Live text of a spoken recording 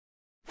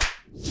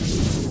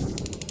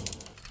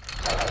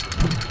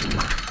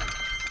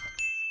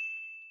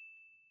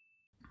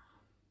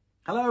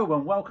Hello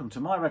and welcome to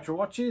My Retro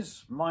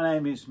Watches. My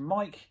name is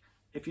Mike.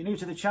 If you're new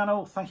to the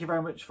channel, thank you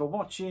very much for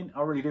watching.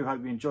 I really do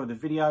hope you enjoyed the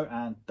video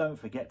and don't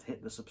forget to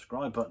hit the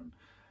subscribe button.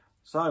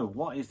 So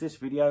what is this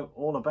video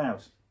all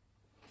about?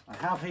 I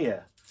have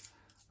here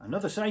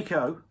another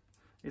Seiko.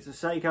 It's a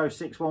Seiko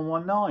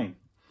 6119.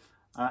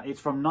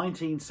 It's from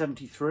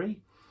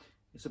 1973.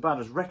 It's about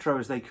as retro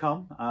as they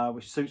come,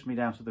 which suits me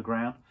down to the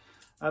ground.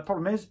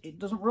 Problem is, it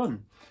doesn't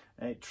run.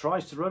 It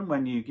tries to run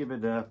when you give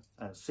it a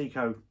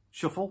Seiko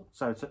shuffle,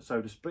 so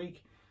to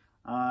speak.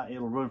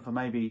 It'll run for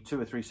maybe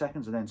 2 or 3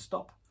 seconds and then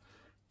stop.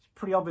 It's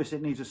pretty obvious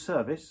it needs a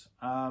service,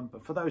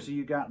 but for those of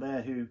you out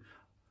there who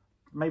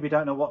maybe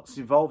don't know what's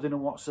involved in a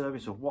watch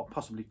service or what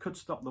possibly could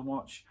stop the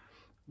watch,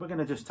 we're going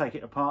to just take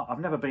it apart. I've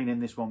never been in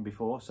this one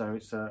before, so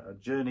it's a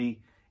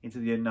journey into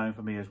the unknown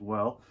for me as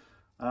well.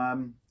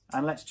 And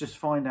let's just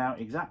find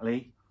out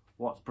exactly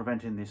what's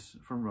preventing this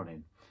from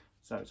running.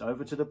 So it's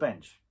over to the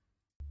bench.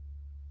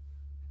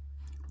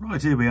 Right,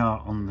 here we are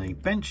on the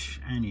bench,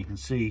 and you can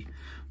see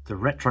the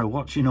retro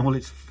watch in all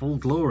its full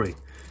glory.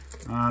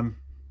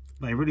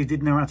 They really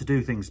did know how to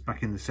do things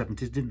back in the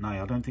 70s, didn't they?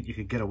 I don't think you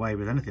could get away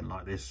with anything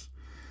like this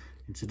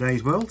in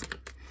today's world.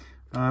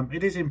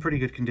 It is in pretty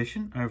good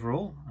condition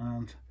overall,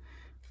 and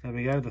there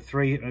we go. The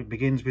 3 it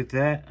begins with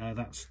there,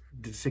 that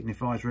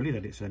signifies really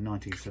that it's a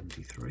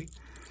 1973.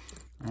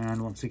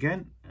 And once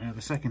again,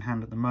 the second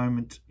hand at the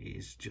moment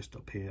is just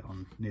up here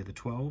on near the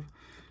 12.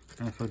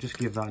 And if I just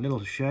give that a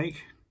little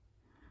shake,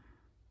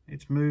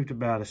 it's moved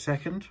about a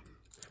second,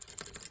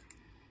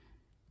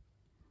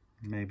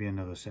 maybe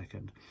another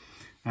second.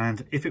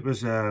 And if it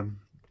was a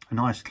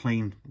nice,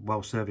 clean,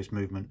 well-serviced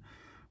movement,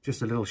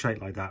 just a little shake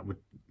like that would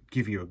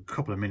give you a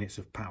couple of minutes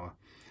of power.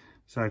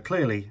 So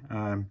clearly,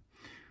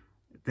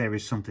 there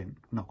is something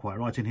not quite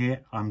right in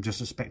here. I'm just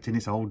suspecting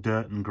it's old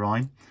dirt and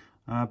grime,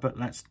 but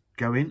let's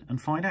go in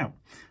and find out.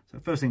 So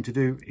the first thing to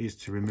do is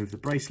to remove the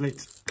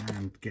bracelet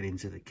and get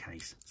into the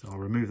case. So I'll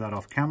remove that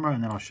off camera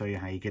and then I'll show you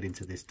how you get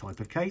into this type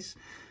of case,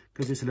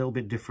 because it's a little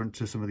bit different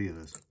to some of the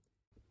others.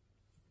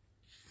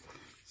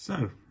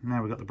 So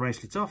now we've got the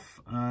bracelets off.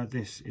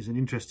 This is an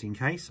interesting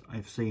case.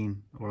 I've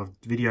seen, or I've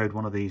videoed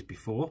one of these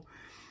before.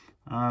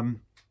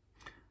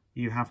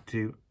 You have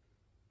to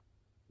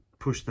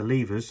push the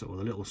levers, or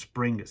the little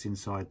spring that's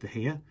inside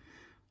here,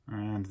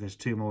 and there's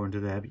 2 more under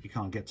there, but you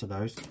can't get to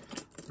those,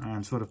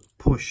 and sort of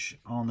push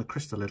on the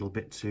crystal a little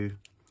bit to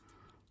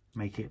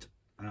make it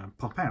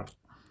pop out.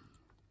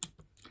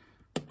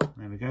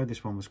 There we go.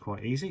 This one was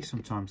quite easy.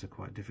 Sometimes they're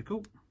quite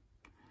difficult.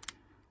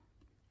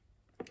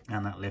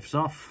 And that lifts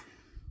off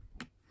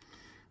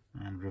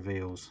and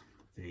reveals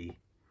the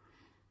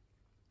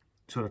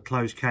sort of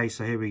closed case.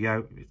 So here we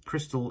go.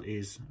 Crystal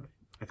is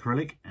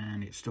acrylic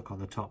and it's stuck on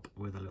the top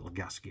with a little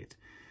gasket.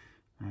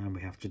 And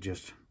we have to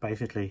just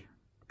basically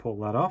pull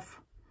that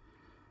off.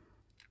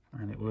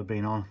 And it will have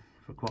been on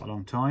for quite a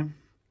long time.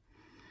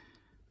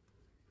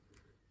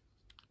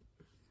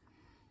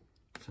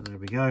 So there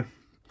we go.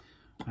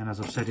 And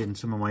as I've said in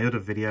some of my other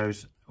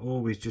videos,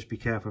 always just be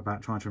careful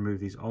about trying to remove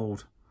these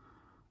old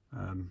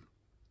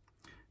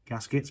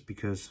gaskets,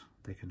 because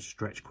they can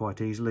stretch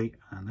quite easily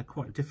and they're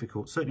quite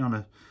difficult,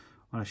 certainly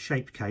on a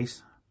shaped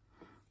case,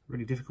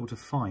 really difficult to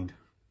find.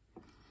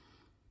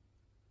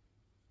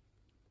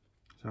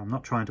 So I'm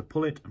not trying to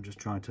pull it, I'm just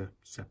trying to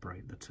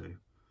separate the two.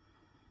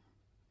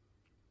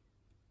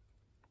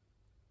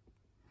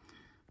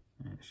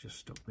 And it's just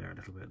stuck there a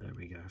little bit. There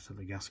we go. So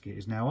the gasket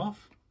is now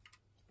off.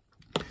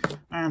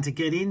 And to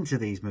get into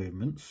these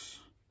movements,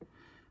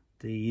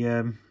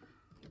 the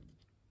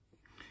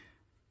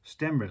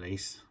stem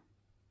release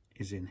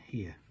is in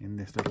here, in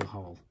this little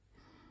hole.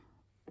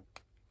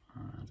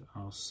 And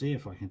I'll see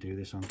if I can do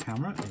this on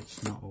camera.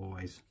 It's not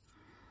always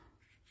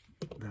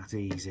that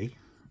easy.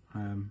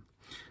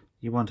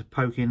 You want to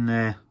poke in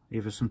there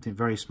either something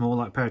very small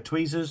like a pair of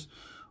tweezers,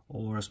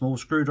 or a small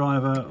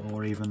screwdriver,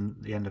 or even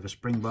the end of a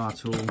spring bar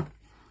tool,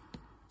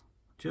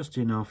 just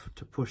enough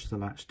to push the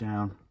latch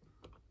down.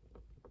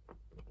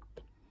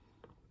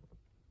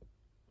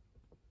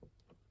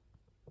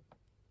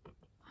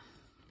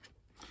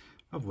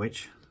 Of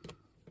which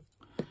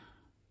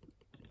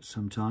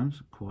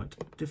sometimes quite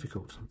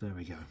difficult. There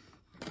we go.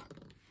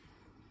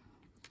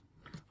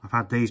 I've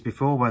had these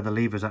before where the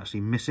lever's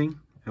actually missing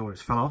or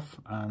it's fell off,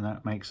 and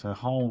that makes a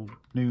whole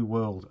new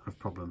world of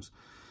problems.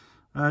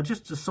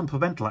 Just as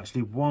supplemental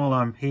actually, while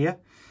I'm here,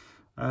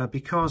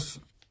 because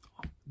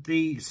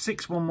the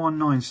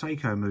 6119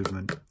 Seiko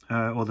movement,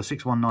 or the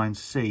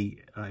 619C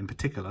in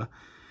particular,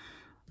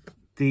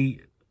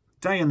 the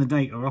day and the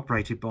date are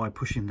operated by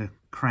pushing the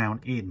crown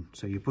in.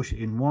 So you push it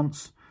in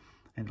once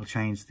and it'll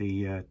change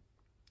the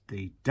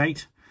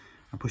date,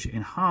 and push it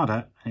in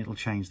harder and it'll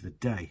change the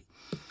day.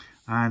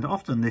 And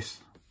often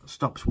this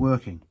stops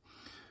working,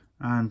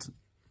 and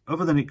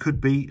other than it could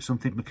be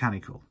something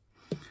mechanical,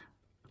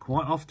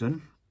 quite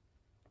often,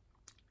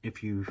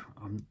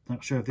 I'm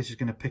not sure if this is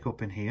going to pick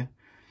up in here,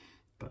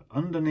 but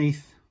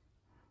underneath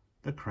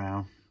the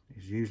crown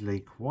is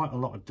usually quite a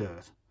lot of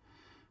dirt.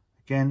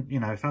 Again, you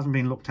know, if it hasn't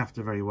been looked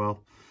after very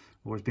well,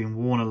 or it's been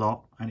worn a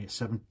lot, and it's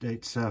from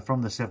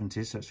the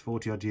 70s, so it's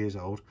 40 odd years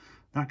old,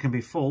 that can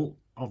be full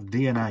of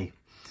DNA,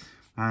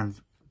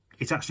 and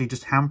it's actually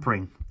just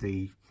hampering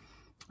the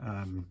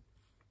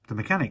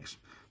mechanics.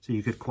 So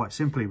you could quite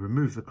simply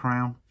remove the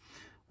crown,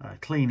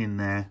 clean in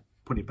there,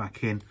 put it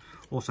back in,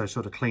 also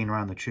sort of clean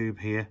around the tube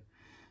here,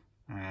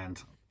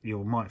 and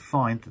you might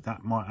find that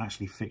that might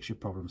actually fix your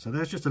problem. So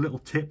there's just a little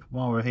tip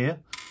while we're here.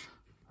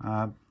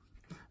 Now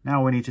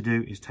all we need to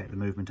do is take the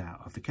movement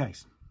out of the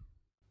case.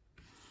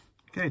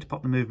 Okay, to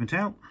pop the movement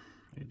out,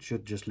 it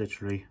should just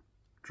literally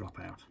drop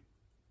out.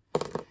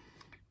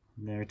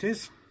 And there it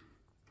is.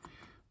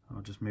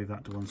 I'll just move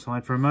that to one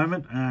side for a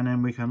moment, and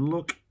then we can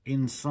look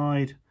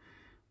inside.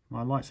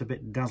 My light's a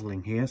bit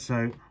dazzling here,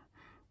 so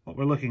what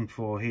we're looking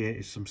for here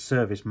is some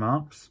service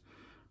marks,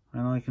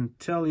 and I can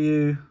tell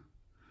you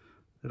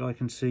that I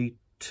can see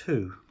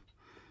 2.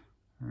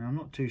 And I'm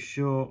not too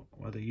sure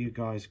whether you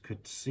guys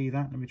could see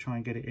that. Let me try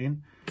and get it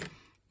in.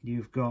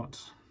 You've got,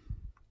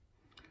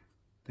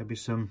 there'll be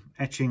some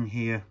etching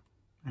here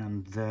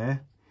and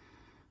there.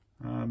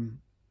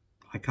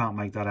 I can't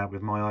make that out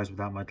with my eyes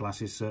without my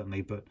glasses,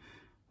 certainly, but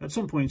at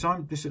some point in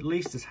time, this at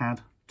least has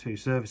had 2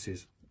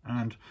 services.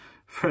 And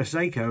for a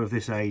Seiko of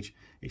this age,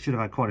 it should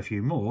have had quite a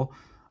few more,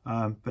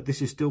 but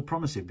this is still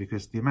promising,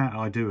 because the amount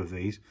I do of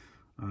these,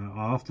 I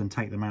often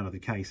take them out of the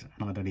case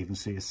and I don't even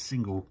see a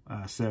single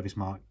service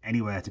mark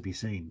anywhere to be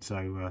seen.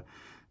 So at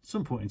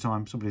some point in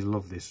time, somebody's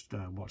loved this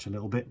watch a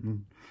little bit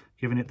and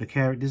given it the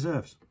care it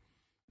deserves.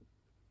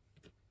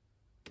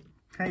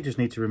 Okay, just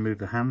need to remove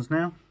the hands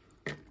now.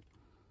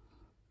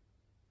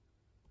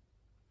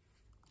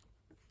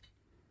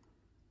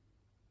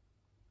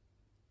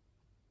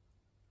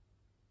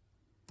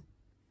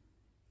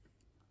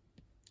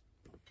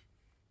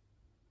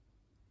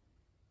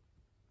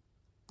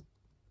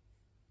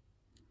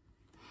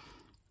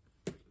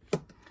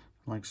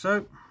 Like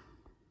so,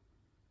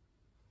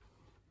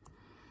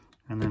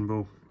 and then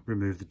we'll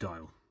remove the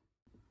dial.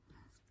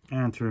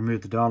 And to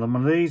remove the dial on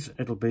one of these,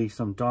 it'll be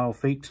some dial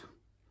feet.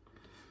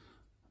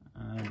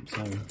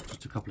 So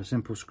just a couple of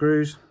simple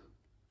screws,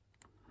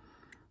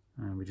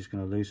 and we're just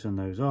going to loosen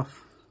those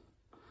off,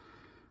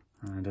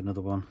 and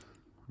another one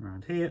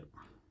around here,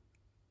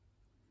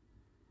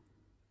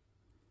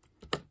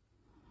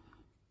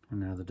 and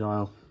now the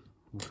dial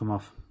will come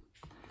off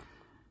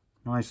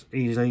nice,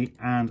 easily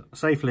and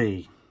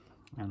safely.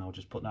 And I'll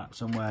just put that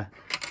somewhere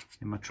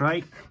in my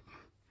tray.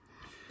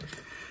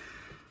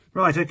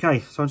 Right,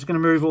 okay, so I'm just going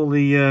to move all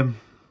the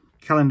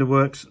calendar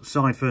works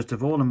aside first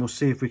of all, and we'll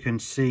see if we can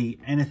see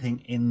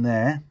anything in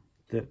there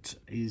that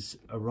is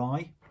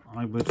awry.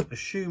 I would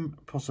assume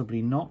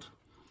possibly not.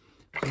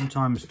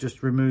 Sometimes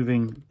just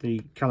removing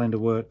the calendar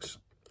works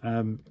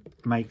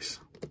makes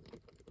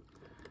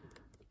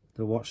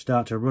the watch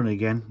start to run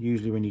again,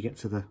 usually when you get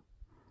to the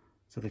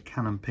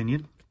cannon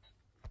pinion.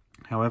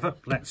 However,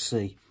 let's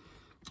see.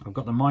 I've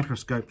got the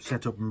microscope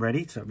set up and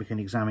ready so we can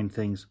examine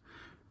things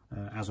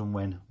as and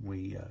when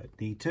we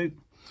need to.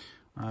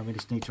 We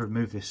just need to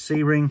remove this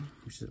C-ring,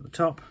 which is at the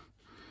top.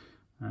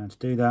 And to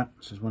do that,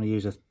 I just want to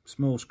use a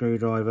small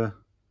screwdriver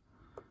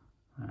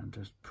and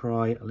just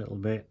pry a little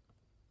bit.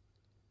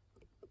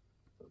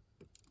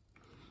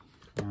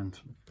 And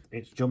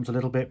it's jumped a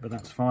little bit, but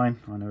that's fine.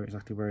 I know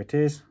exactly where it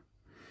is.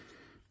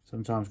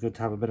 Sometimes good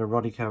to have a bit of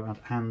Rodico at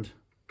hand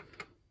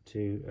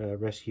to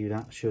rescue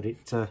that should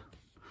it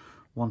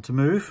want to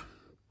move.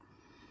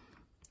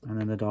 And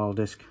then the dial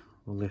disc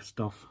will lift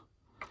off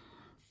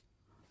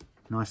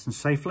nice and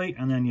safely,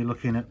 and then you're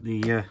looking at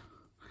the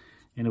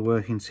inner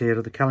workings here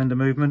of the calendar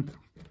movement.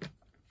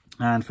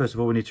 And first of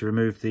all, we need to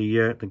remove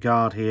the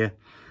guard here,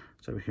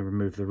 so we can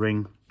remove the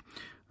ring.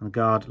 And the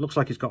guard looks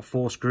like it's got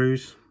 5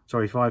 screws,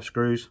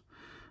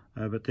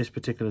 but this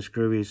particular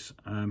screw is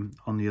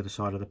on the other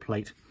side of the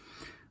plate.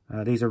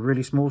 These are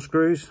really small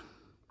screws.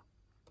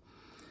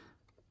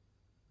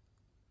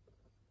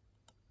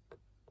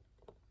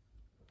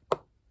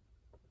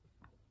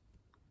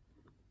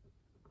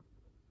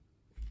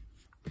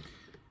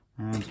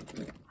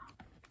 And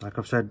like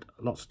I've said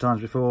lots of times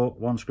before,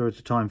 1 screw at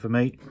a time for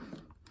me.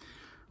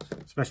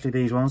 Especially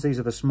these ones. These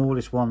are the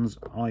smallest ones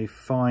I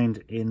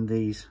find in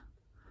these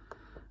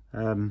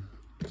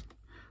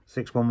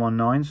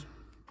 6119s.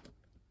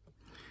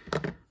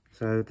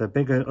 So they're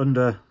bigger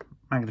under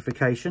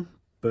magnification,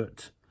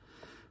 but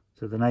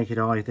to the naked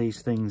eye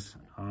these things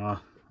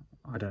are,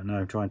 I don't know,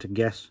 I'm trying to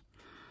guess,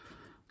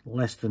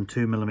 less than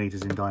 2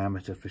 millimeters in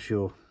diameter for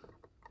sure.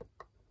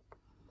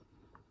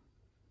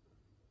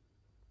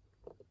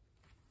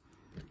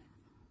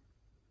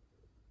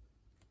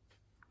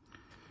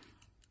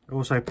 It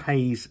also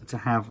pays to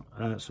have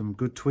some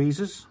good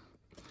tweezers.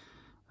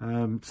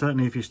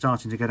 Certainly if you're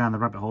starting to go down the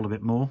rabbit hole a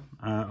bit more,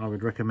 I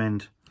would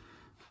recommend,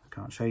 I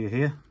can't show you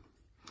here,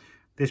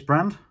 this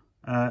brand,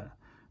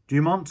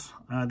 Dumont.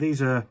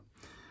 These are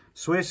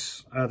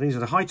Swiss. These are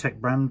the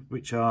high-tech brand,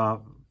 which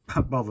are,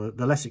 well,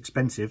 the less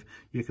expensive.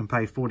 You can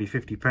pay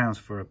 40–50 pounds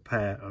for a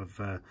pair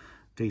of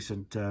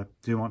decent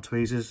Dumont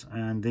tweezers,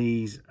 and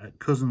these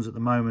cousins at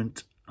the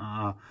moment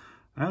are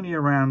only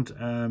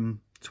around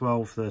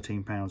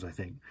 £12–13, I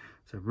think.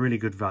 So really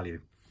good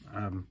value.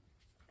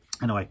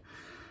 Anyway,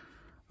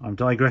 I'm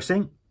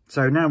digressing.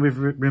 So now we've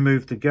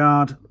removed the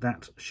guard.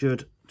 That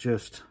should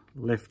just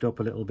lift up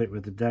a little bit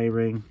with the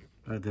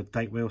the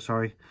date wheel,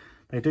 sorry.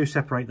 They do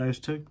separate those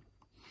two.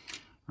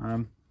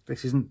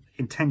 This isn't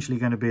intentionally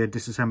going to be a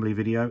disassembly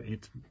video.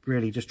 It's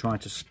really just trying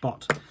to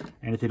spot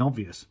anything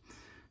obvious.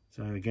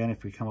 So again,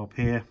 if we come up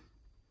here,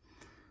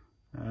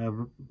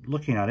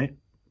 looking at it,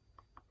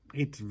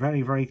 it's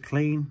very, very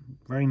clean,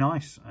 very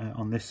nice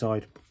on this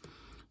side.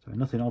 So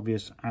nothing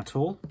obvious at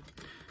all.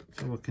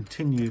 So we'll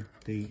continue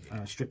the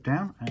strip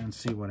down and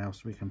see what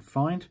else we can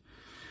find.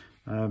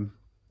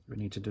 We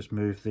need to just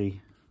move I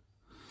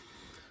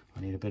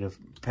need a bit of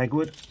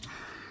pegwood.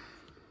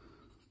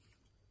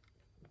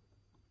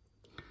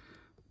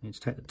 Need to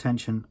take the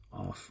tension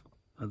off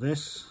of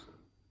this,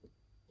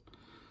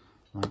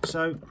 like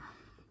so.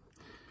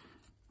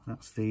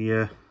 That's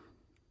the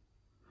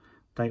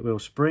date wheel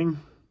spring.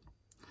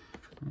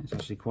 It's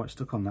actually quite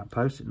stuck on that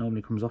post. It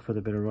normally comes off with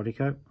a bit of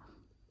Rodicoat.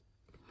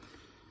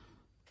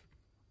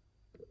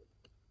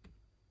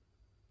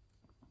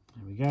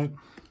 There we go.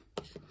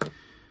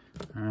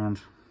 And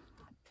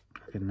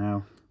I can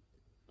now,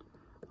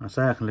 I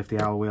say I can lift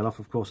the hour wheel off.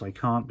 Of course I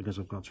can't, because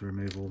I've got to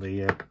remove all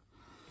the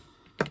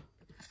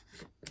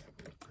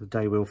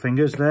day wheel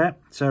fingers there.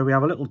 So we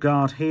have a little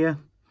guard here,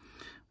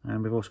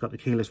 and we've also got the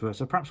keyless works.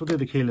 So perhaps we'll do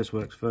the keyless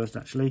works first,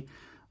 actually.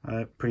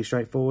 Pretty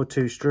straightforward,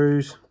 2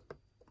 screws.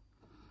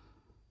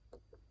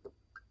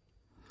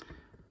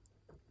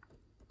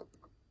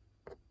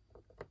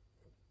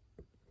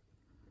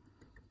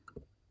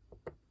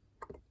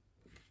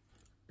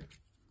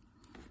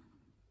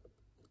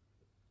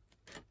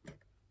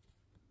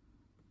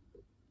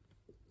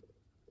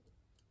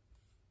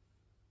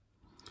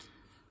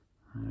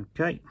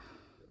 Okay.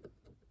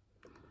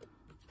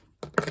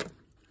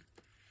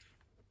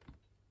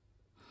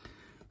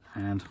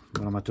 And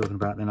what am I talking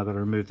about then? I've got to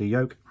remove the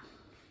yoke.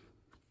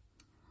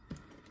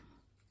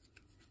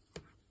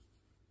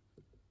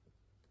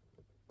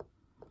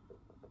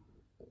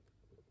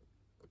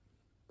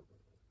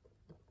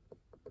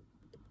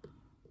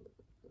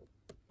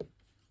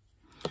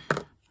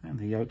 And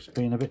the yoke's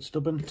being a bit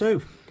stubborn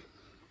too.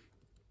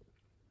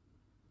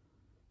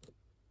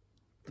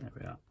 There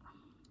we are.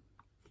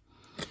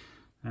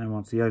 And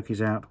once the yoke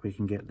is out, we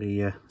can get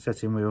the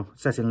setting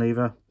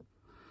lever.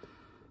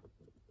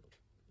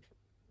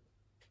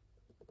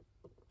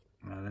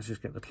 Let's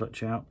just get the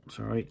clutch out,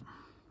 sorry.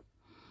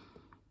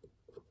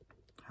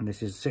 And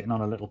this is sitting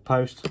on a little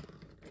post.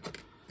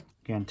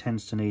 Again,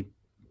 tends to need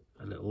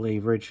a little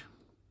leverage.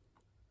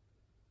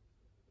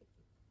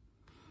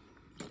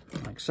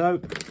 Like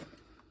so.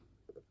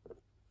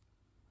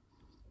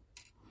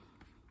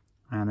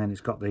 And then it's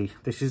got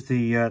this is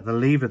the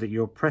lever that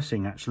you're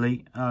pressing,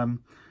 actually,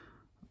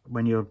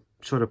 when you're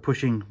sort of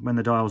pushing, when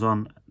the dial's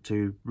on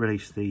to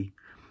release the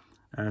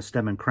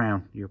stem and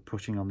crown, you're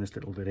pushing on this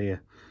little bit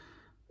here.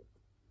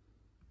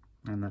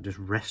 And that just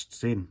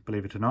rests in,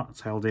 believe it or not.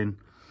 It's held in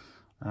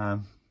by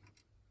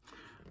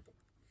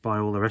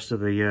all the rest of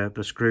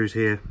the screws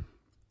here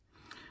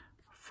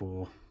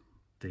for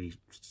the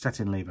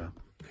setting lever.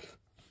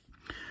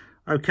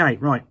 Okay,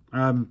 right.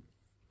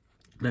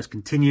 Let's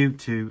continue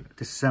to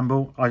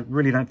disassemble. I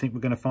really don't think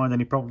we're going to find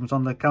any problems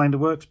on the calendar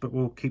works, but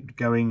we'll keep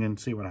going and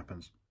see what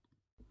happens.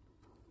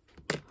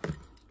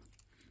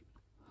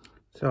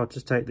 So I'll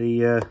just take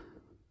the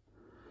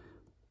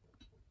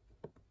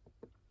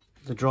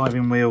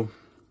driving wheel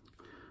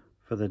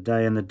for the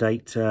day and the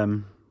date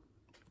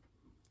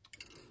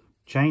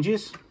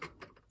changes.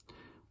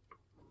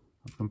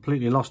 I've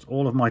completely lost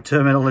all of my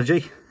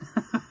terminology.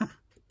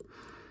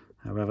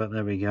 However,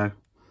 there we go.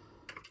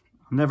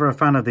 I'm never a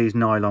fan of these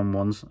nylon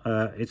ones.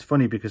 It's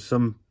funny because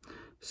some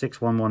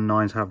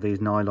 6119s have these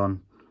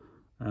nylon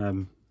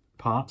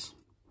parts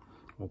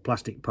or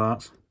plastic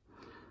parts,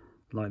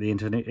 like the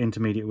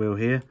intermediate wheel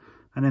here,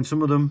 and then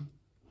some of them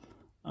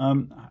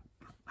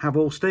have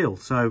all steel,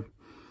 so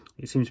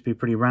it seems to be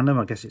pretty random.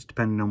 I guess it's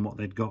depending on what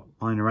they'd got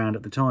lying around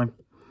at the time.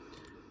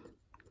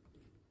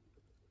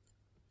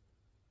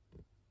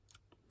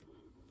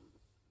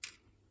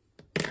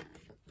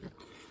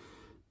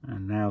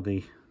 And now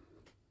the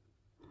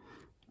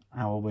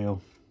hour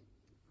wheel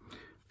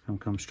can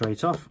come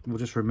straight off. We'll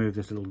just remove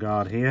this little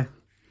guard here,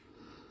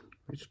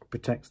 which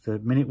protects the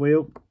minute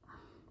wheel.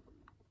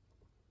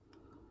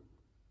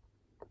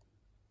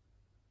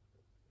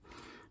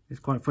 It's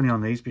quite funny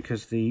on these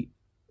because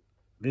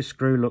this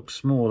screw looks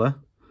smaller,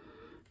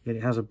 yet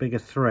it has a bigger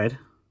thread.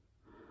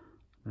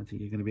 I don't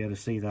think you're going to be able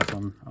to see that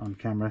on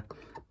camera.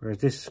 Whereas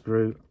this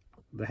screw,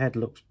 the head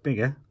looks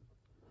bigger,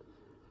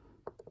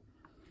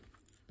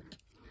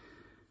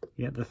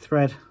 yet the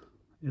thread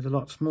is a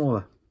lot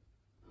smaller.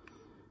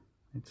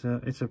 It's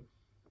a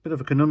bit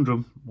of a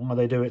conundrum why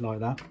they do it like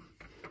that,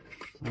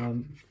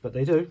 but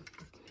they do,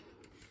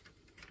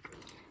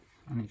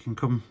 and it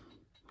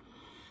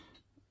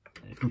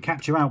can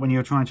catch you out when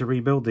you're trying to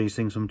rebuild these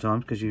things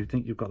sometimes, because you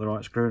think you've got the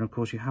right screw and of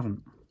course you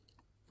haven't.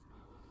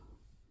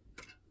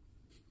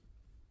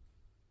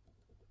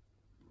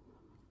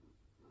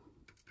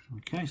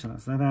 Okay, so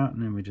that's that out,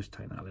 and then we just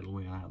take that little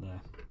wheel out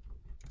there.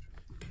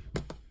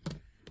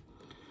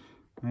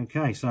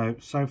 Okay,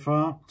 so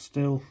far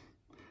still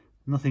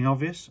nothing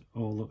obvious.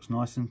 All looks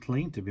nice and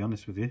clean, to be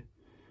honest with you.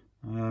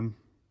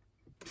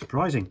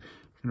 Surprising.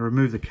 I'm going to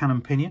remove the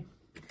cannon pinion.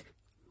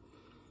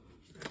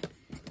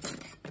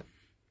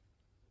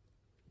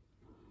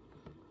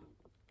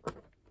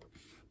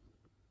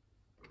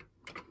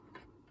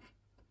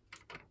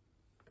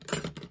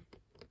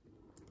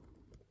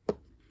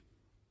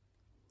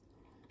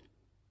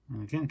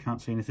 And again,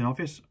 can't see anything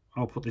obvious.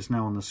 I'll put this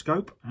now on the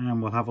scope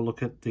and we'll have a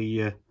look at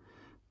the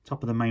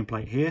top of the main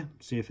plate here,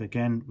 see if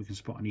again we can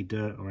spot any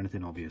dirt or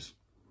anything obvious.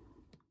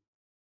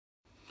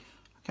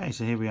 Okay,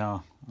 so here we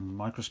are on the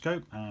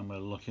microscope and we're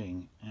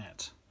looking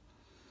at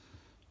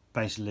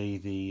basically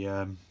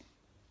the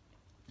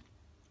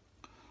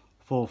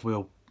fourth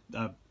wheel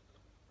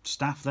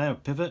staff there,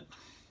 pivot,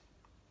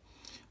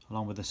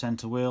 along with the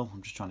centre wheel.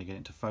 I'm just trying to get it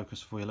into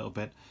focus for you a little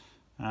bit,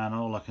 and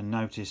all I can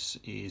notice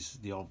is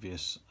the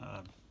obvious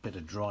bit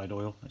of dried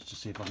oil. Let's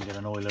just see if I can get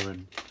an oiler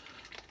and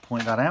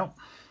point that out.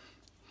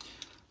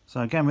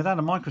 So again, without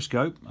a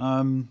microscope,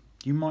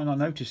 you might not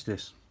notice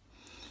this.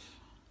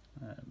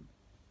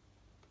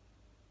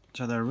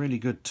 So they're a really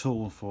good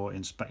tool for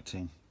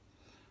inspecting.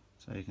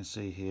 So you can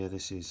see here,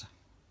 this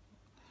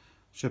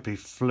should be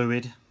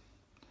fluid,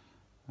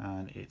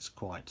 and it's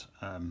quite,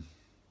 I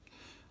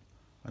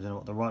don't know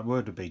what the right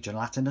word would be,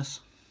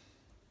 gelatinous.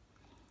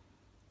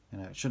 You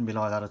know, it shouldn't be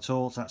like that at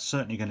all. So that's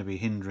certainly going to be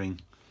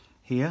hindering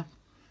here.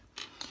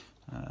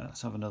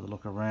 Let's have another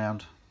look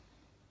around,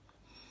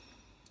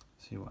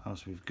 see what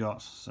else we've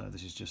got. So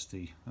this is just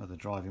the other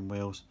driving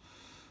wheels.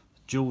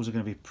 Jewels are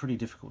going to be pretty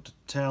difficult to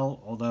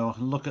tell, although I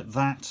can look at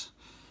that.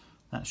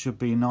 That should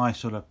be a nice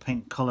sort of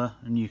pink colour,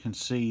 and you can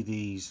see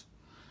these.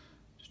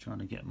 Just trying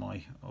to get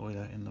my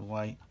oiler in the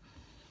way.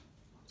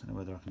 I don't know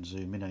whether I can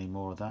zoom in any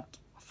more of that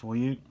for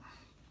you.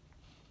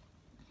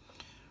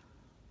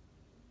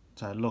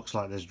 So it looks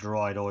like there's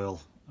dried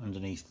oil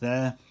underneath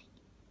there.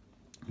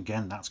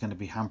 Again, that's going to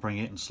be hampering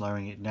it and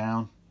slowing it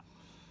down.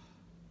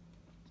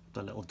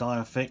 The little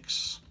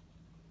diafix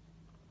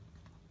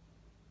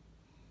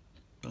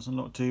doesn't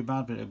look too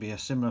bad, but it'll be a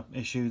similar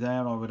issue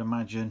there, I would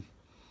imagine.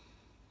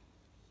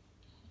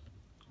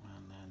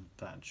 And then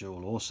that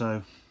jewel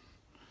also,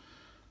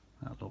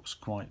 that looks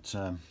quite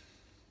yeah,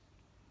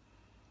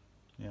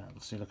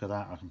 let's see, look at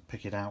that. I can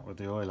pick it out with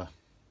the oiler.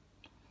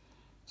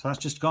 So that's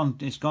just gone,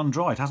 it's gone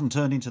dry. It hasn't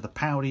turned into the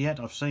powder yet.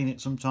 I've seen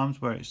it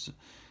sometimes where it's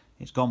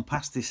gone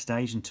past this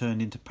stage and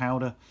turned into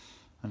powder,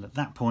 and at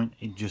that point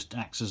it just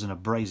acts as an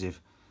abrasive,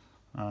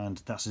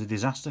 and that's a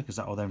disaster because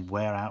that will then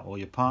wear out all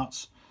your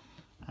parts.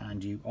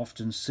 And you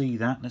often see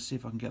that. Let's see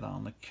if I can get that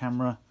on the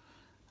camera.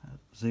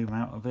 Zoom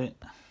out a bit.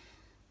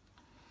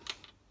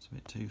 It's a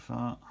bit too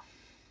far.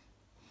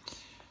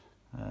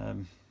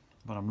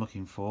 What I'm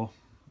looking for,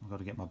 I've got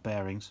to get my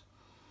bearings,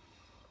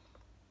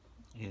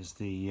 is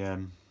the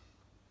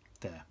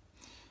there.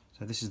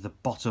 So this is the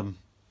bottom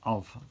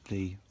of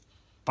the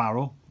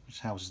barrel, which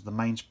houses the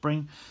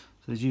mainspring.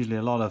 So there's usually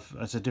a lot of,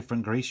 it's a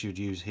different grease you'd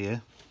use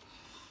here,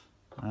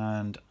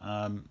 and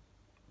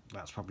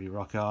that's probably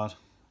rock hard.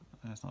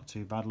 It's not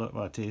too bad. Look,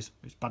 well, it is.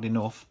 It's bad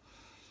enough.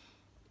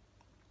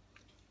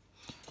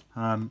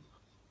 But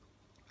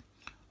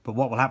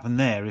what will happen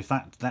there, if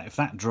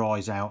that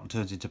dries out and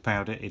turns into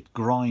powder, it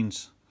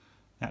grinds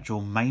the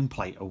actual main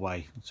plate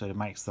away, so it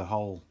makes the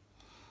hole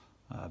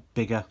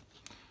bigger,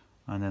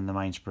 and then the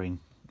mainspring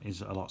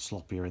is a lot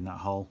sloppier in that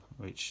hole,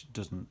 which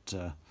doesn't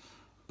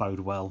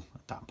bode well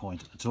at that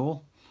point at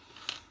all.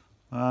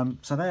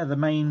 So they're the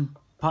main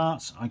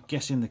parts. I'm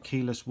guessing the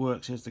keyless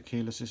works. Here's the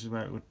keyless. This is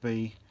where it would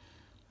be.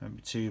 Won't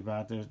be too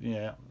bad.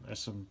 There's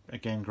some,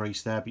 again,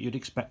 grease there, but you'd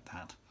expect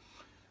that.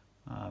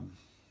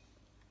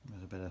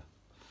 There's a bit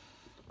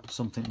of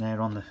something there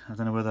on the, I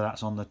don't know whether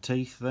that's on the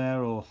teeth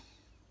there or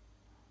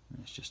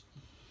it's just.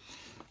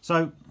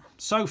 So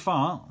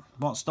far,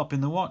 what's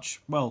stopping the watch?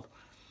 Well,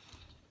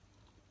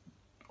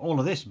 all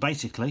of this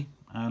basically,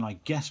 and I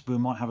guess we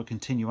might have a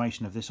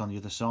continuation of this on the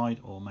other side,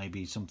 or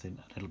maybe something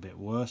a little bit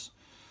worse.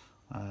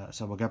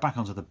 So we'll go back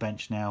onto the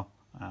bench now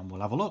and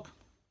we'll have a look.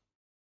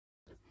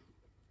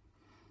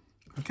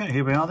 Okay,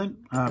 here we are then,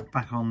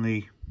 back on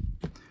the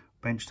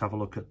bench to have a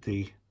look at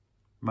the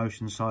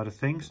motion side of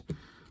things.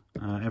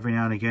 Every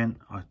now and again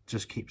I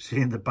just keep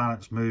seeing the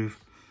balance move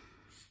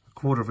a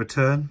quarter of a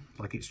turn,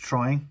 like it's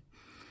trying.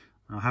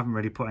 I haven't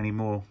really put any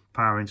more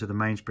power into the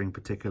mainspring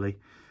particularly,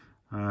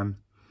 and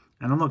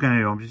I'm not going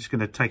to. I'm just going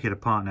to take it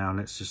apart now and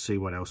let's just see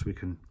what else we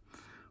can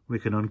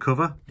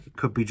uncover. It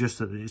could be just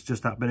that it's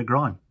just that bit of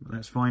grime.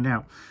 Let's find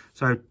out.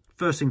 So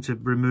first thing to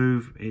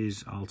remove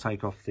is I'll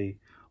take off the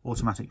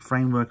automatic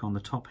framework on the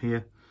top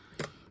here,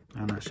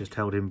 and that's just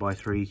held in by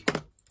 3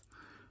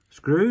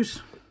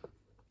 screws.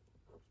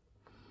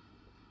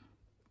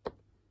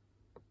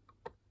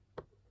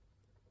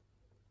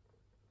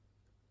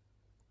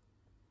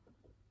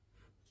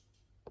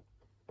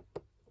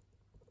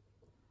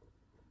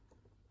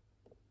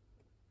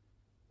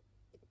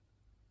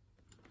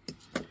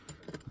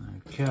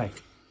 Okay,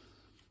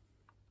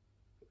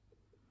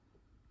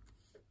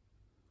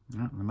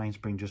 Yeah, the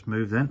mainspring just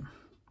moved then.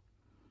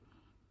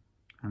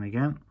 And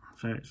again,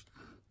 so it's,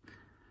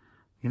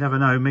 you never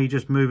know, me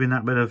just moving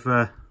that bit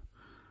of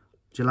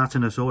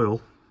gelatinous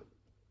oil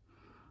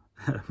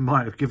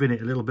might have given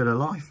it a little bit of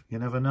life. You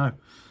never know.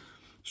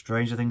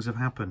 Stranger things have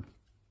happened.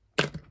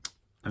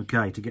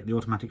 Okay, to get the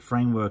automatic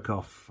framework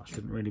off, I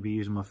shouldn't really be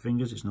using my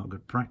fingers, it's not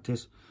good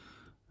practice.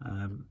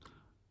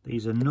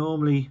 These are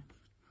normally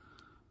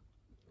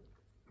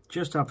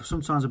just have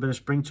sometimes a bit of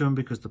spring to them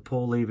because the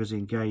pull lever is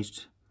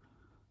engaged,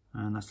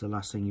 and that's the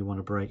last thing you want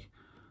to break.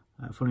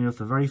 Funny enough,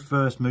 the very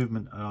first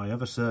movement I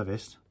ever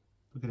serviced,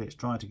 look at it, it's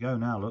trying to go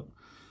now, look,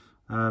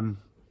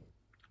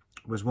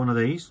 was one of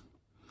these,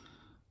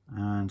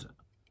 and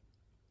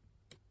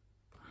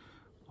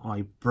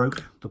I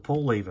broke the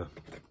pull lever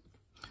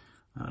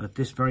at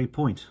this very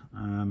point,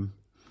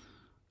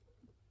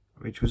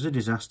 which was a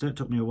disaster. It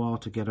took me a while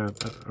to get a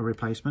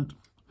replacement,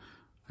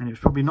 and it was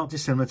probably not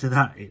dissimilar to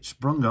that. It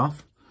sprung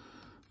off,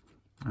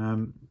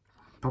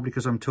 probably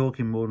because I'm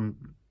talking more than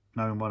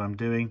knowing what I'm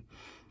doing,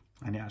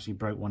 and it actually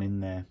broke one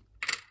in there,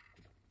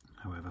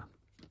 however.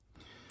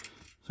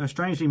 So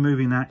strangely,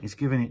 moving that is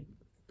giving it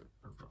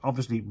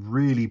obviously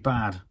really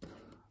bad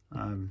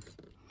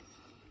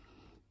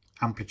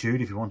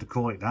amplitude, if you want to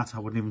call it that. I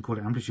wouldn't even call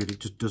it amplitude, it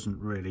just doesn't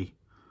really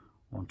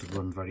want to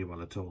run very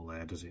well at all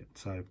there, does it?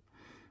 So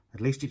at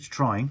least it's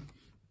trying.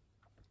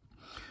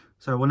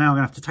 So we're now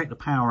going to have to take the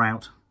power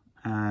out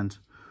and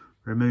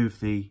remove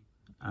the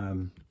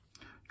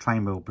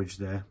train wheel bridge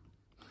there,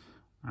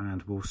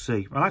 and we'll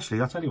see. Well,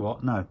 actually, I'll tell you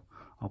what, no,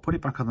 I'll put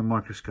it back on the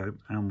microscope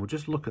and we'll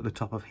just look at the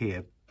top of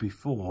here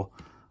before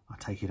I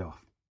take it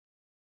off.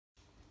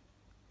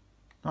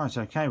 Right,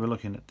 okay, we're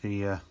looking at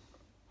the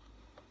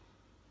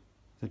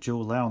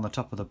jewel there on the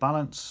top of the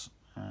balance,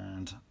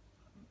 and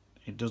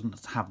it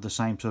doesn't have the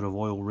same sort of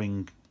oil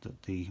ring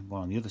that the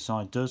one on the other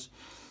side does.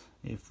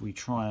 If we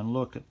try and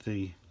look at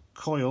the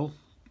coil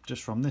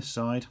just from this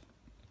side,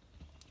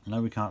 I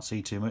know we can't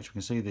see too much, we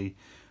can see the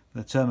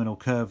terminal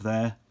curve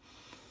there,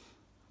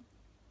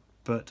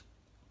 but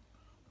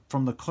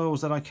from the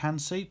coils that I can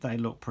see, they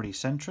look pretty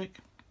centric,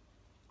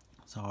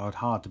 so it's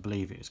hard to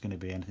believe it's going to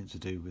be anything to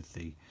do with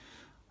the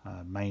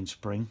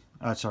mainspring,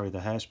 sorry, the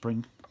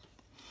hairspring.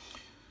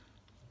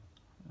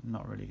 I'm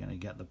not really going to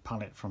get the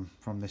pallet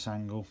from this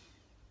angle,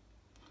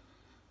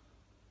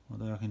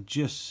 although I can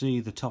just see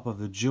the top of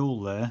the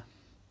jewel there,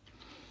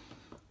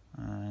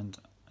 and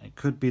it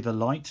could be the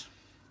light.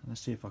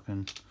 Let's see if I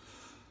can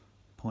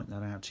point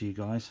that out to you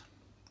guys.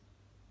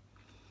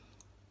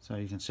 So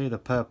you can see the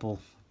purple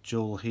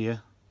jewel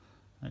here.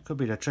 It could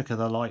be the trick of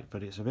the light,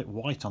 but it's a bit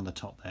white on the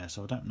top there,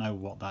 so I don't know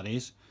what that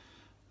is.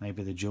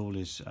 Maybe the jewel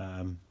is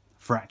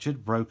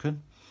fractured,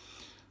 broken,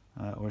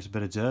 or it's a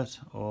bit of dirt,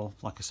 or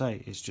like I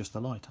say, it's just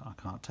the light. I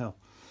can't tell.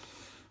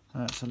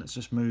 So let's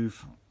just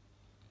move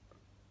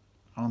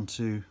on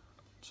to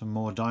some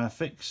more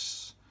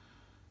Diafix.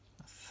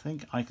 I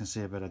think I can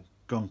see a bit of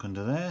gunk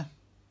under there.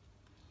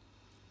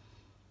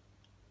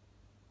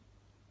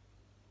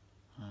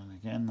 And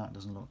again, that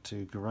doesn't look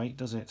too great,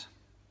 does it?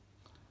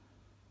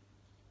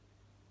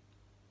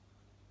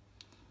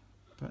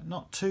 But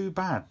not too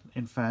bad,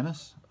 in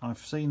fairness. I've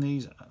seen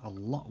these a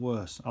lot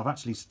worse. I've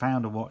actually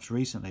found a watch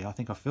recently, I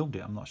think I filmed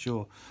it, I'm not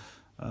sure,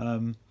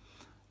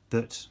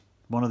 that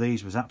one of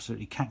these was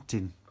absolutely cacked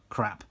in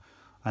crap,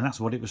 and that's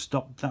what it was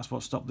stopped. That's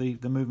what stopped the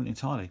movement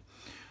entirely.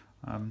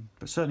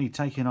 But certainly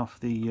taking off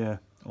the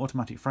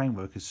automatic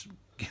framework has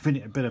given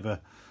it a bit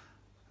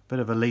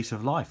of a lease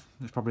of life.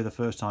 It's probably the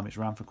first time it's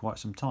ran for quite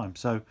some time.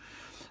 So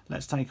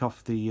let's take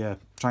off the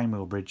train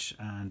wheel bridge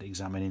and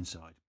examine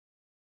inside.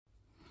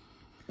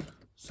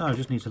 So I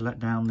just need to let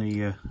down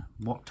the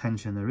what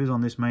tension there is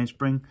on this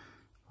mainspring.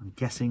 I'm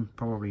guessing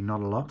probably not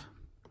a lot.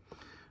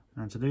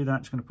 And to do that, I'm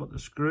just going to put the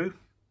screw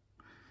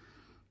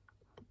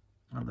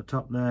at the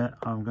top there.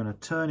 I'm going to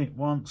turn it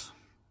once,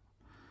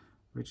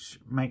 which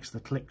makes the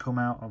click come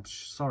out. I'm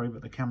sorry,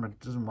 but the camera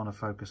doesn't want to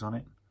focus on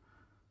it.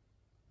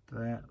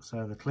 There,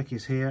 so the click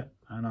is here,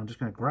 and I'm just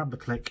going to grab the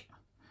click,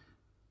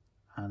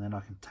 and then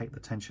I can take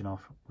the tension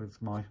off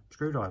with my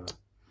screwdriver.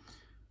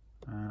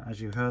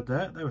 As you heard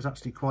there was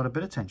actually quite a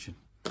bit of tension.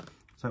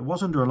 So it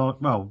was under a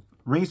lot, well,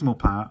 reasonable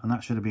power, and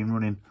that should have been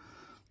running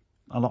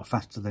a lot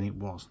faster than it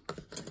was.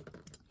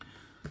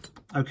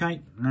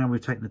 Okay, now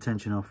we've taken the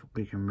tension off,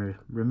 we can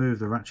remove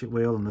the ratchet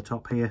wheel on the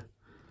top here.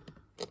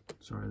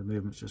 Sorry, the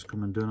movement's just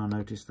come undone, I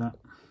noticed that.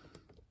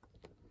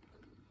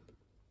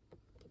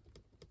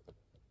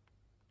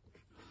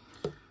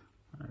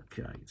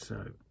 Okay,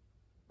 so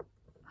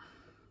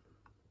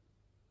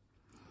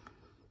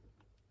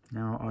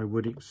now I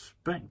would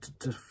expect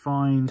to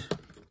find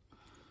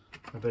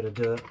a bit of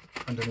dirt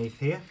underneath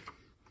here.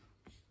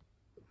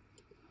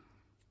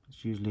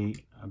 It's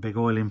usually a big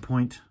oiling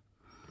point,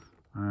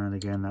 and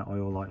again that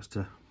oil likes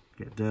to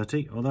get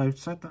dirty, although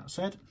that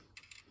said,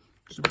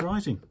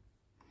 surprising,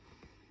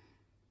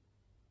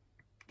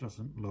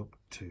 doesn't look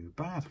too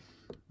bad.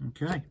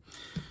 Okay,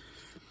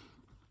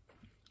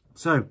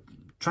 so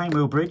train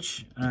wheel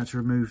bridge, to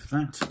remove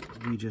that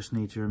we just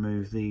need to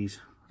remove these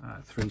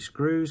 3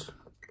 screws.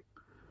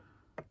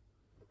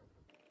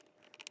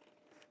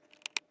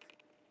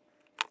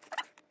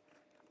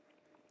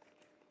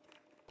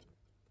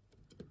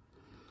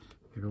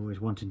 You're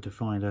always wanting to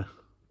find a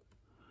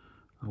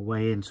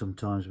way in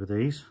sometimes with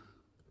these.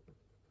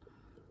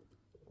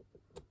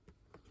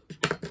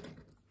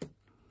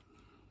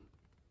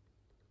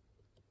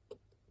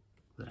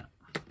 There.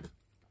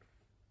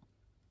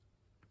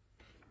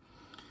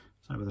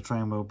 So with the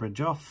train wheel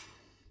bridge off,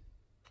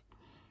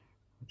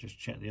 I'll just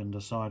check the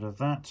underside of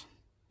that.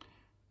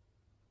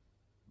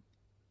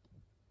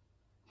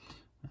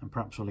 And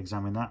perhaps we'll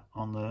examine that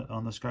on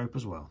the scope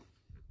as well.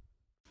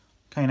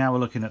 Okay, now we're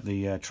looking at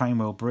the train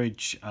wheel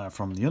bridge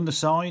from the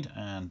underside,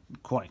 and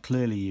quite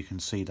clearly you can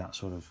see that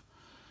sort of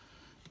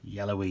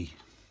yellowy,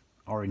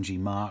 orangey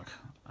mark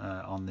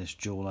on this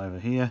jewel over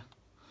here.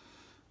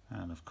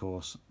 And of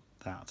course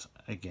that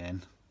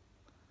again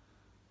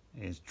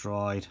is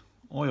dried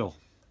oil,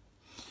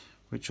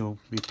 which will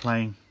be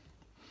playing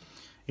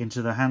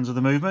into the hands of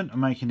the movement and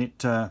making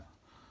it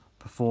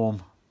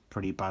perform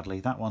pretty badly.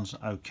 That one's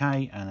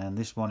okay, and then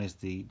this one is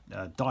the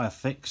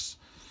Diafix,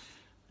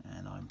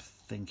 and I'm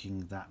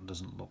thinking that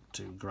doesn't look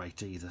too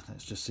great either.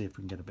 Let's just see if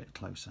we can get a bit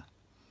closer.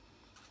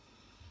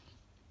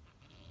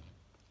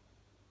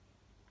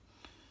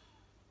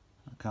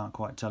 I can't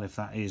quite tell if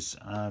that is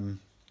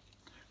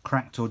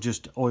cracked or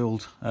just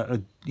oiled,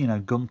 you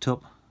know, gunked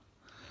up.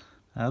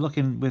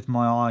 Looking with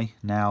my eye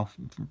now,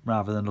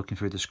 rather than looking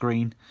through the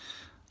screen,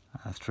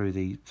 through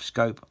the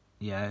scope,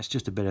 yeah, it's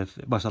just a bit of,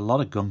 well, it's a lot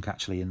of gunk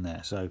actually in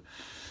there. So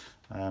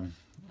I'm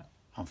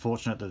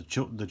fortunate that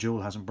the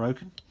jewel hasn't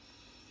broken.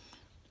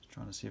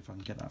 Trying to see if I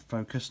can get that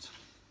focused.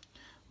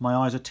 My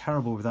eyes are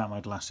terrible without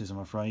my glasses, I'm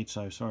afraid,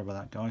 so sorry about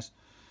that, guys.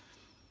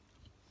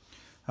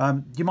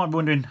 You might be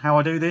wondering how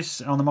I do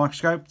this on the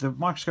microscope. The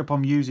microscope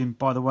I'm using,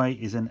 by the way,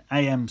 is an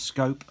AM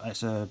scope.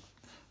 It's a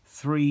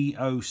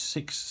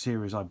 306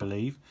 series, I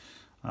believe.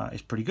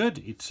 It's pretty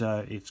good. It's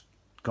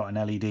got an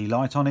LED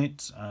light on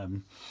it,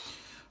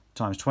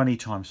 times 20,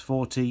 times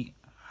 40,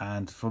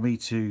 and for me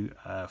to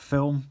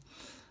film,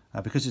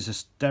 because it's a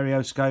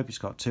stereoscope, it's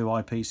got two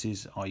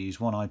eyepieces. I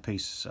use one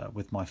eyepiece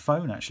with my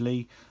phone,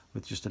 actually,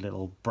 with just a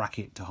little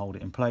bracket to hold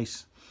it in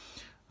place,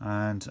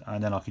 and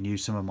then I can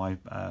use some of my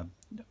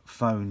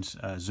phone's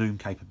zoom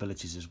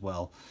capabilities as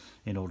well,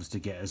 in order to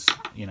get us,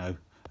 you know,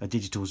 a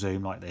digital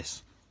zoom like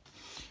this,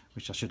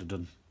 which I should have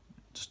done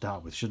to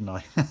start with, shouldn't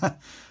I?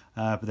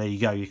 But there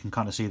you go. You can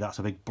kind of see that's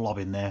a big blob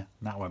in there,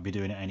 and that won't be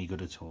doing it any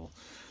good at all.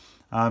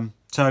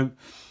 So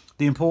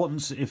the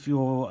importance, if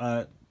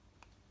you're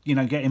you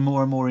know, getting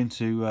more and more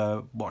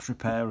into watch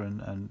repair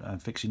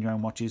and fixing your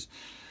own watches,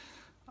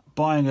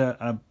 buying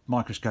a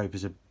microscope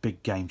is a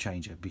big game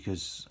changer,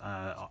 because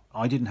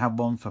I didn't have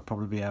one for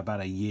probably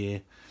about a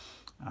year,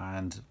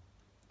 and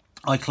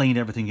I cleaned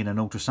everything in an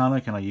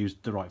ultrasonic, and I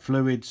used the right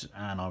fluids,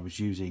 and I was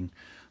using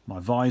my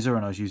visor,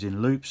 and I was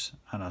using loops,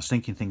 and I was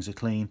thinking things are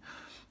clean.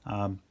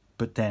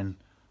 But then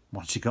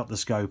once you got the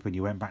scope and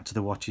you went back to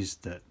the watches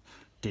that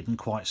didn't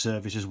quite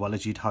service as well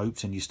as you'd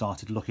hoped, and you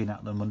started looking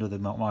at them under the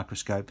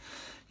microscope,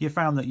 you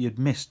found that you'd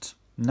missed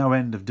no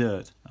end of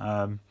dirt.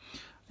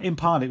 In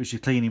part it was your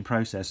cleaning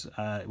process.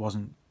 It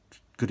wasn't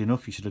good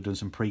enough. You should have done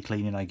some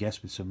pre-cleaning, I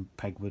guess, with some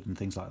pegwood and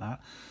things like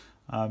that.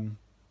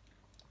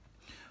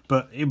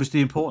 But it was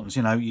the importance,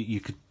 you know,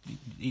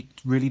 it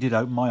really did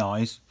open my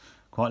eyes,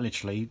 quite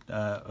literally,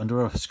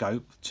 under a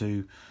scope,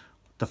 to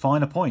the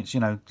finer points. You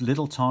know,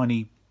 little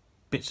tiny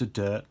bits of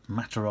dirt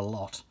matter a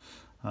lot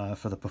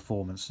for the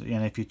performance. You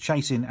know, if you're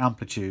chasing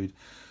amplitude,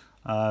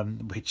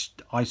 which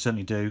I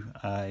certainly do,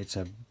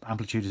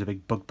 amplitude is a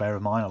big bugbear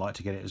of mine. I like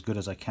to get it as good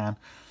as I can,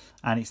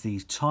 and it's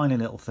these tiny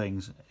little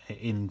things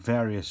in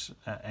various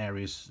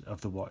areas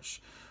of the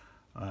watch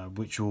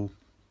which will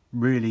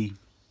really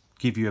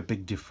give you a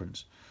big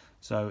difference.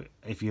 So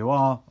if you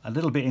are a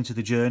little bit into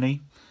the journey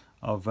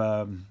of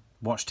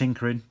watch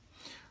tinkering,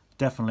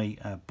 definitely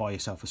buy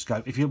yourself a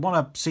scope. If you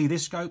want to see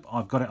this scope,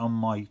 I've got it on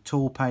my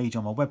tool page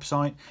on my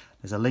website.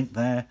 There's a link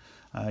there,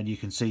 and you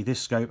can see this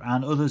scope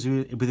and others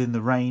within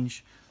the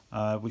range,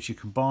 which you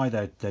can buy.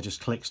 They're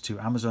just clicks to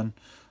Amazon,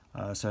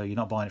 so you're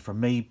not buying it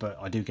from me, but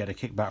I do get a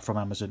kickback from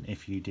Amazon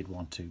if you did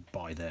want to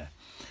buy there.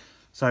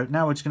 So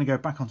now we're just going to go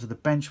back onto the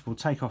bench. We'll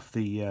take off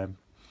the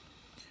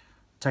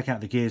take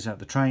out the gears out of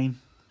the train,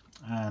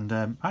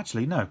 and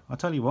actually no, I'll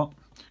tell you what,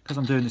 because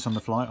I'm doing this on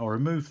the fly, I'll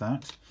remove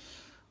that.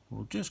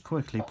 We'll just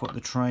quickly put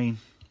the train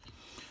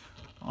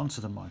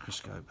onto the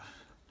microscope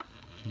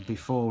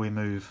before we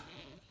remove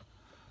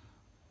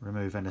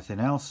anything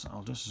else.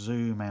 I'll just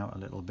zoom out a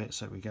little bit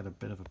so we get a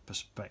bit of a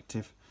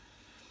perspective,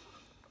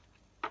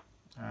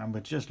 and we're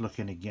just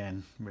looking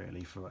again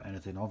really for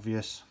anything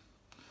obvious,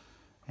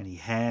 any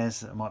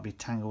hairs that might be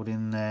tangled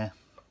in there.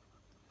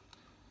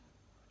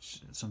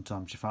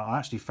 Sometimes you find, I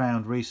actually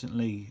found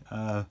recently,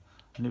 and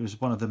it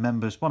was one of the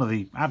members, one of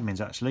the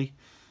admins actually,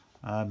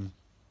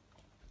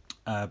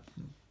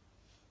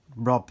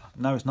 Rob,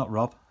 no it's not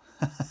Rob,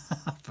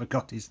 I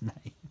forgot his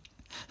name.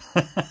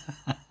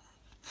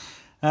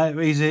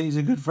 He's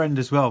a good friend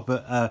as well,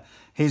 but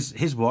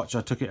his watch,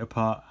 I took it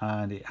apart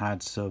and it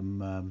had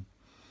some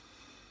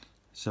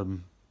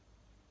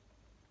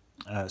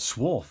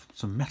swarf,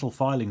 some metal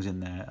filings in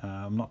there.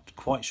 I'm not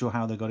quite sure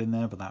how they got in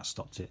there, but that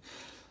stopped it.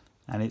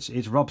 And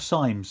it's Rob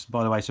Symes,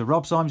 by the way. So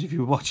Rob Symes, if you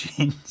were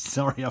watching,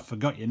 sorry I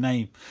forgot your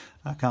name.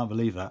 I can't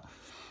believe that.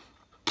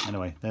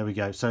 Anyway, there we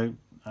go. So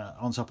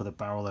on top of the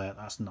barrel there,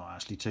 that's not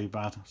actually too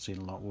bad. I've seen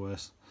a lot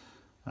worse.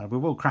 We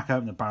will crack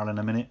open the barrel in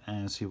a minute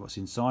and see what's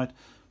inside.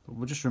 But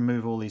we'll just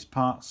remove all these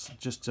parts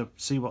just to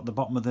see what the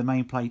bottom of the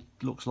main plate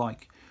looks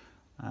like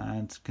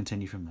and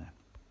continue from there.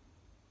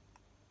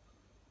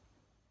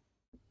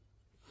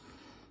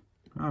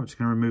 I'm just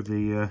going to remove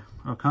the,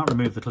 I can't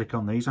remove the click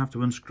on these, I have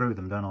to unscrew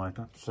them, don't I?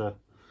 That's it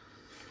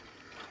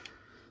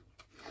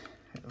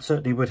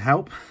certainly would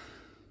help.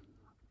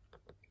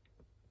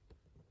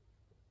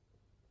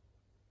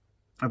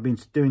 I've been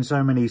doing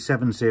so many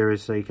 7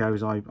 series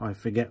Seikos, I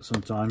forget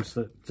sometimes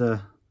that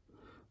the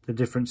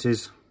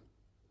differences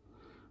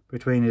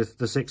between the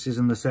 6s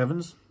and the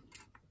 7s.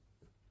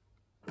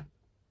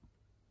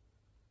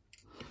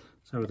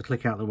 So with the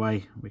click out of the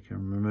way, we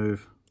can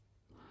remove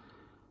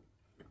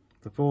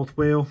the 4th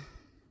wheel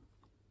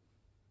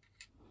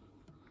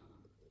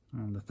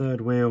and the 3rd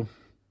wheel,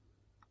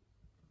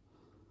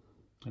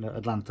 and at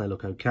a glance they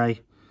look okay,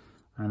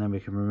 and then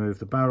we can remove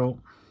the barrel.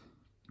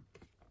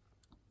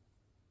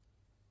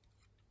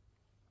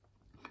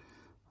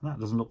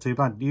 That doesn't look too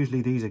bad.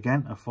 Usually these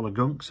again are full of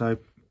gunk, so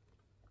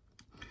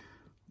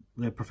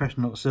the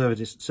professional that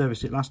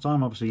serviced it last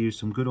time obviously used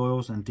some good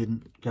oils and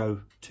didn't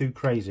go too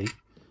crazy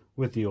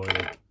with the oil.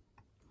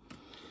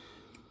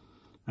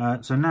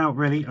 So now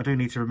really I do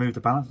need to remove the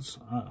balance.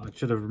 I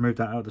should have removed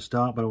that at the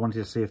start, but I wanted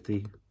to see if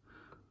the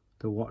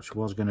watch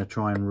was going to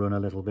try and run a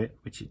little bit,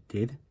 which it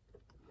did.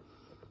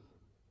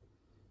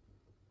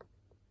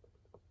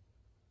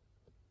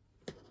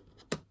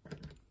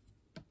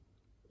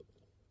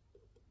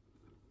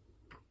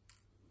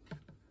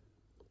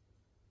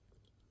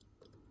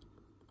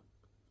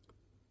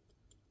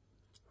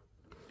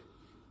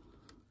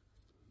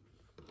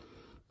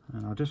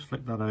 And I'll just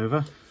flick that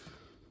over.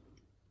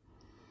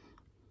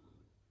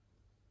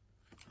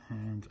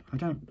 And I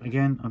don't,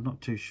 again, I'm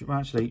not too sure. Well,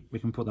 actually, we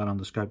can put that on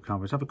the scope, can't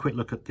we? Let's have a quick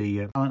look at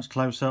the balance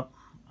close up.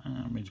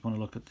 We just want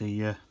to look at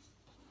the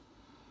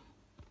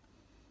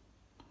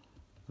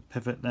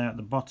pivot there at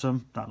the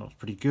bottom. That looks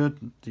pretty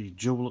good. The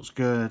jewel looks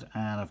good,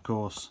 and of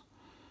course,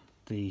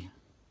 the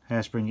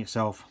hairspring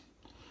itself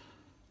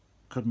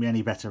couldn't be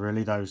any better,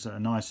 really. Those are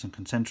nice and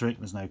concentric.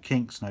 There's no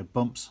kinks, no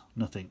bumps,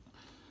 nothing.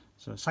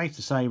 So it's safe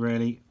to say,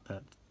 really,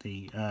 that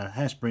the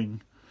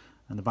hairspring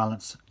and the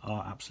balance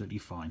are absolutely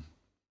fine.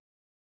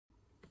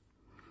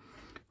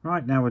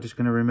 Right, now we're just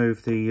going to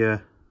remove the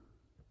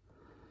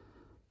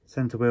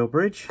centre wheel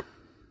bridge.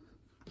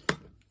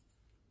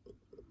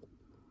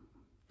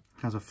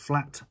 Has a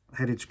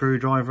flat-headed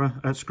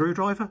screwdriver. Has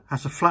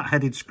a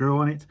flat-headed screw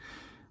on it.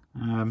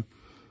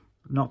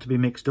 Not to be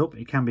mixed up.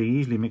 It can be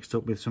easily mixed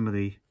up with some of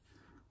the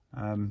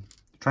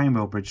train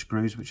wheel bridge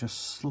screws, which are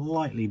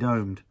slightly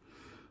domed,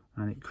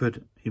 and it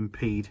could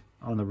impede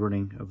on the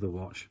running of the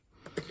watch.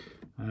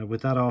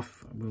 With that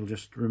off, we'll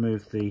just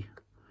remove the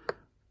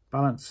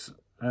balance.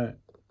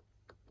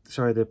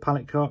 The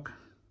pallet cock.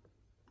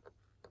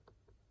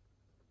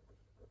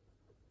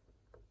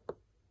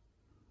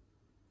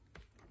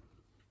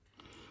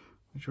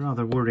 Which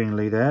rather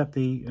worryingly there,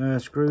 the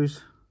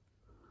screws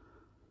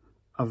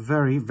are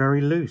very,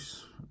 very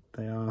loose.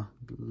 They are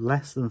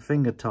less than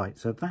finger tight,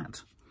 so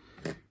that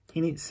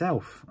in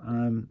itself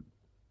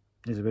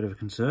is a bit of a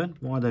concern.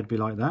 Why they'd be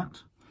like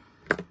that,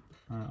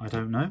 I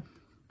don't know.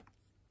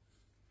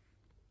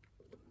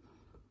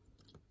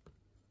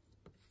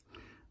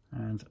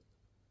 And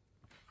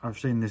I've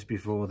seen this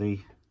before,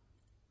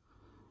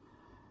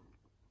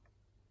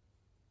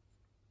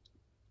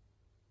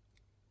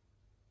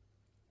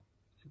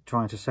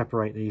 trying to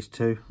separate these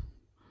two.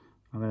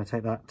 I'm going to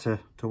take that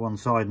to one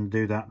side and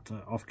do that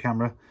off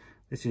camera.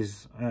 This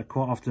is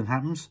quite often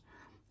happens.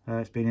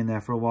 It's been in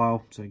there for a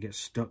while, so it gets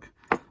stuck.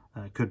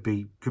 Could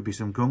be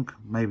some gunk.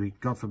 Maybe,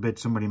 God forbid,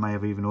 somebody may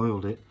have even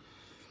oiled it.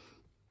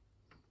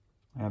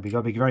 But you've got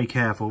to be very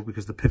careful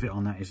because the pivot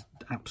on that is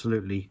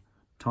absolutely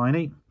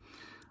tiny.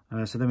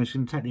 So then we're just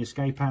going to take the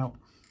escape out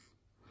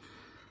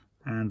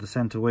and the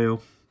centre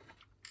wheel,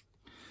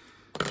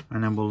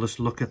 and then we'll just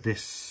look at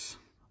this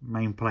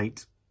main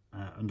plate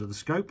under the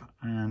scope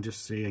and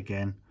just see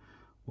again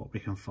what we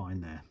can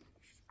find there.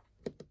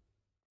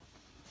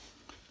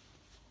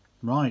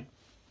 Right,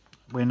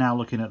 we're now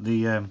looking at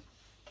the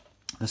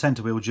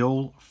centre wheel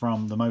jewel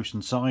from the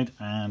motion side,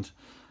 and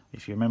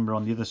if you remember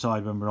on the other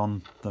side when we're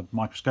on the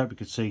microscope we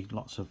could see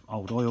lots of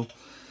old oil,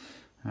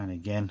 and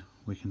again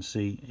we can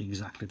see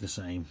exactly the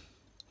same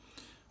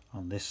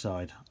on this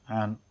side.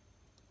 And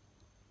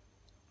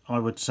I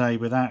would say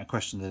without a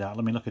question of a doubt,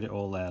 let me look at it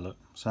all there, look.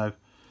 So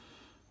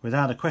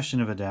without a question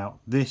of a doubt,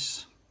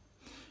 this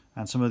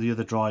and some of the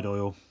other dried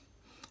oil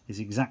is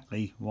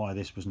exactly why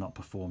this was not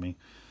performing.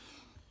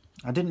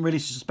 I didn't really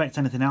suspect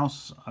anything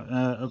else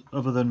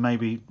other than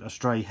maybe a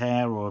stray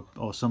hair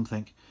or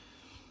something.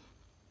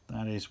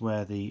 That is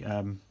where the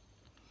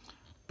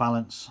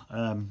balance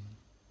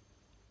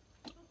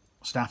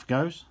staff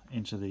goes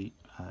into the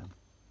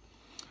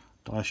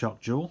die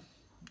shock jewel.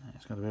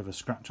 It's got a bit of a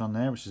scratch on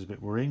there, which is a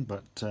bit worrying,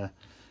 but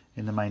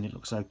in the main it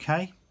looks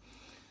okay.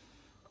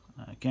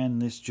 Again,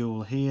 this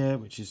jewel here,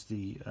 which is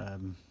the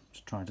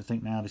just trying to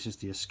think now, this is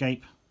the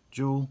escape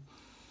jewel,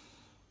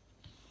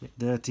 bit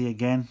dirty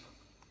again.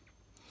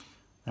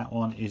 That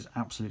one is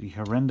absolutely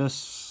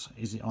horrendous.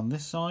 Is it on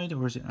this side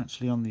or is it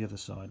actually on the other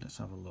side? Let's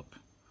have a look.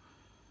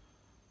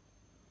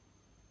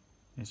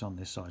 It's on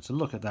this side, so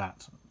look at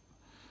that.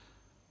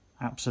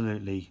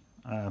 Absolutely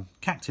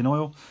cacked in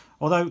oil,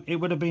 although it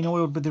would have been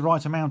oiled with the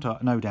right amount,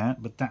 no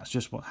doubt, but that's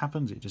just what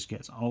happens. It just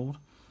gets old,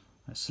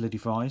 it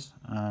solidifies,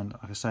 and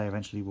like I say,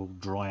 eventually will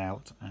dry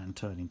out and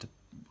turn into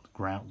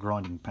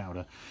grinding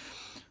powder.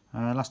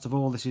 Last of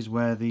all, this is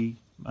where the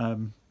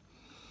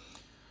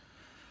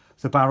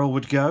barrel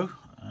would go,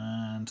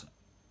 and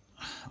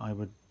I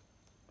would,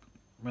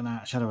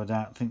 without a shadow of a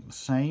doubt, think the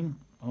same,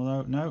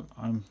 although no,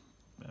 I'm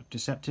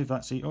deceptive.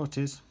 That's it. Oh, it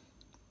is.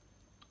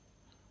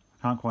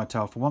 I can't quite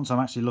tell. For once, I'm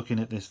actually looking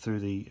at this through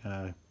the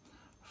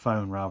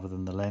phone rather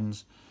than the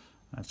lens.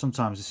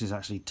 Sometimes this is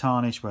actually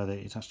tarnished, where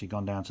it's actually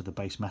gone down to the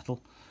base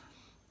metal,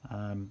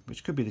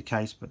 which could be the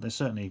case, but there's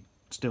certainly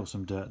still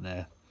some dirt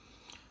there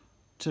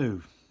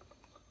too.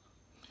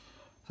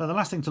 So the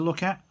last thing to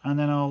look at, and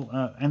then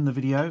I'll end the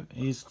video,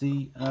 is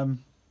the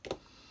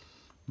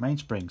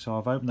mainspring. So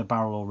I've opened the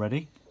barrel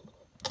already,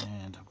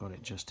 and I've got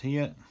it just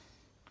here.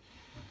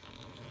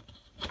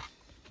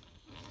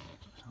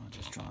 I'll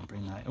just try and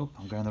bring that, oh,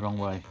 I'm going the wrong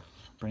way.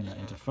 Bring that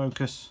into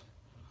focus.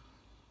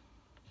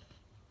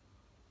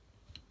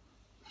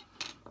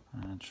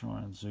 And try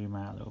and zoom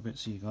out a little bit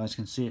so you guys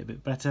can see it a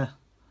bit better.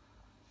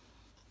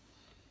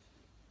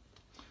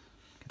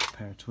 Get a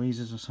pair of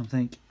tweezers or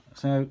something.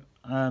 So,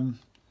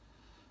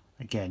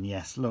 again,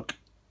 yes, look,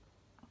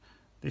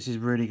 this is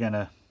really going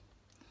to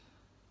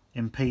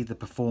impede the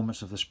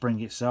performance of the spring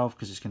itself,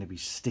 because it's going to be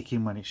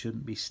sticking when it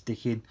shouldn't be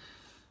sticking.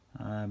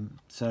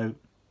 So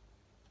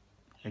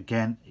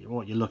again,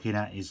 what you're looking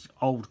at is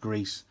old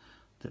grease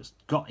that's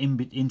got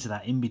into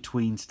that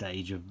in-between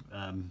stage of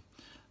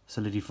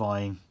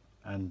solidifying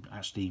and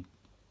actually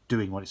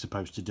doing what it's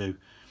supposed to do.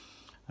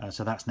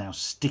 So that's now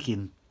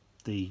sticking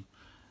the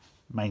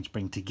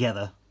mainspring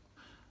together,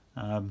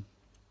 and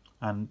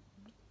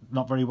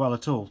not very well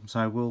at all.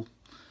 So we'll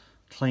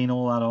clean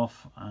all that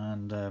off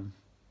and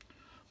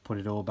put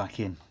it all back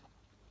in.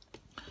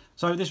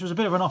 So this was a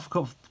bit of an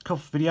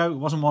off-cuff video. It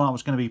wasn't one I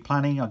was going to be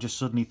planning. I just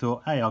suddenly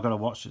thought, hey, I've got to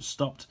watch it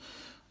stopped,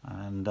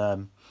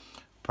 and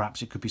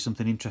perhaps it could be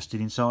something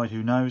interesting inside,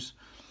 who knows.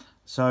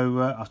 So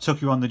I've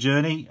took you on the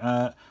journey.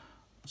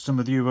 Some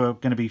of you are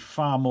going to be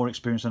far more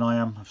experienced than I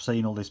am. I've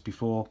seen all this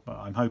before, but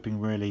I'm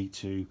hoping really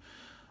to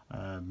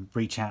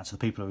reach out to the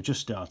people who are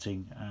just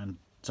starting, and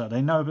so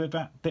they know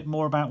a bit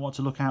more about what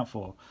to look out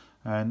for,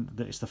 and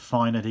that it's the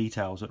finer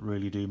details that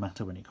really do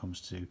matter when it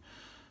comes to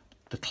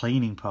the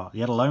cleaning part,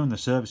 let alone the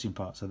servicing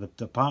part. So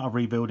the part of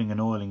rebuilding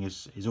and oiling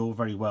is all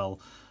very well,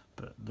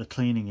 but the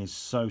cleaning is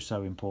so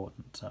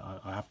important. So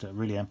I have to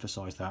really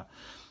emphasize that.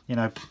 You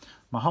know,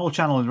 my whole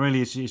channel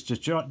really is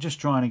just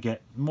trying to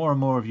get more and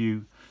more of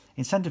you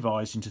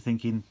incentivized into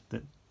thinking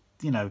that,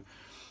 you know,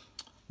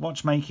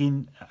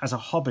 watchmaking as a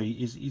hobby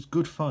is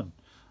good fun.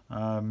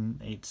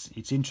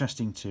 It's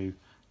interesting to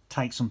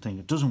take something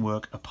that doesn't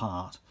work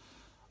apart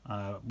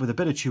with a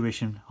bit of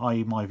tuition,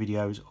 i.e. my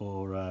videos,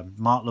 or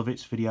Mark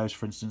Lovett's videos,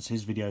 for instance.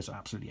 His videos are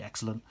absolutely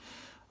excellent.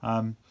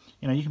 You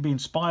know, you can be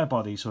inspired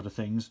by these sort of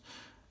things.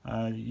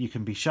 You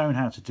can be shown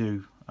how to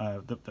do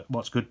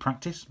what's good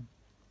practice,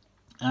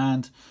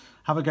 and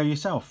have a go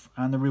yourself.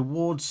 And the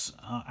rewards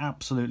are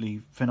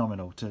absolutely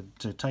phenomenal.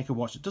 To take a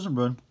watch that doesn't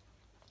run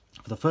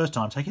for the first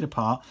time, take it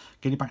apart,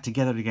 get it back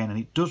together again, and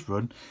it does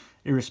run,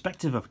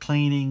 irrespective of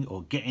cleaning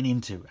or getting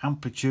into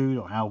amplitude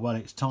or how well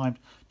it's timed.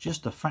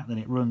 Just the fact that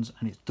it runs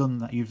and it's done,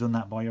 that you've done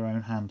that by your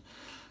own hand,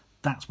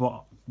 that's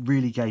what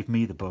really gave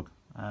me the bug.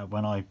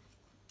 When I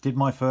did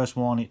my first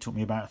one, it took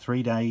me about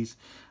 3 days,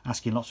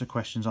 asking lots of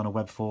questions on a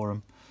web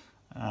forum,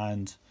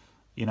 and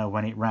you know,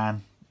 when it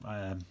ran,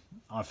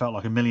 I felt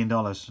like $1 million.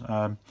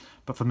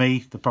 But for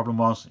me, the problem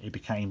was it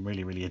became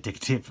really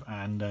addictive,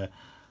 and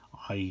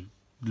I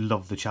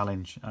love the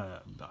challenge.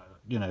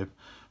 You know,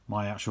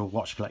 my actual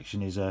watch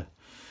collection is a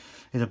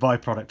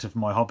byproduct of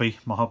my hobby.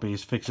 My hobby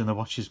is fixing the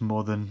watches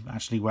more than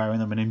actually wearing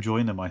them and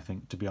enjoying them, I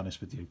think, to be honest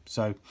with you.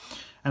 So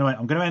anyway,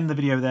 I'm going to end the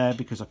video there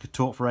because I could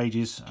talk for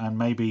ages, and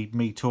maybe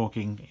me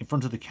talking in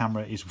front of the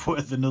camera is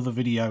worth another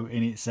video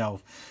in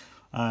itself.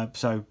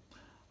 So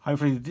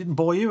hopefully it didn't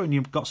bore you and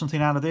you got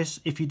something out of this.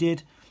 If you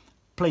did,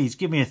 please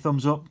give me a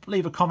thumbs up,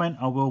 leave a comment,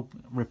 I will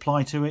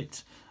reply to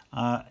it.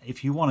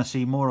 If you want to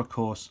see more, of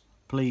course,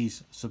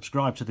 please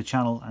subscribe to the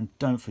channel, and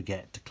don't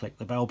forget to click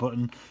the bell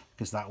button,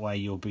 because that way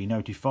you'll be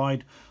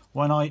notified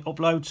when I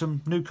upload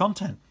some new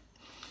content.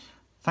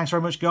 Thanks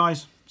very much,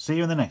 guys. See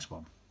you in the next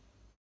one.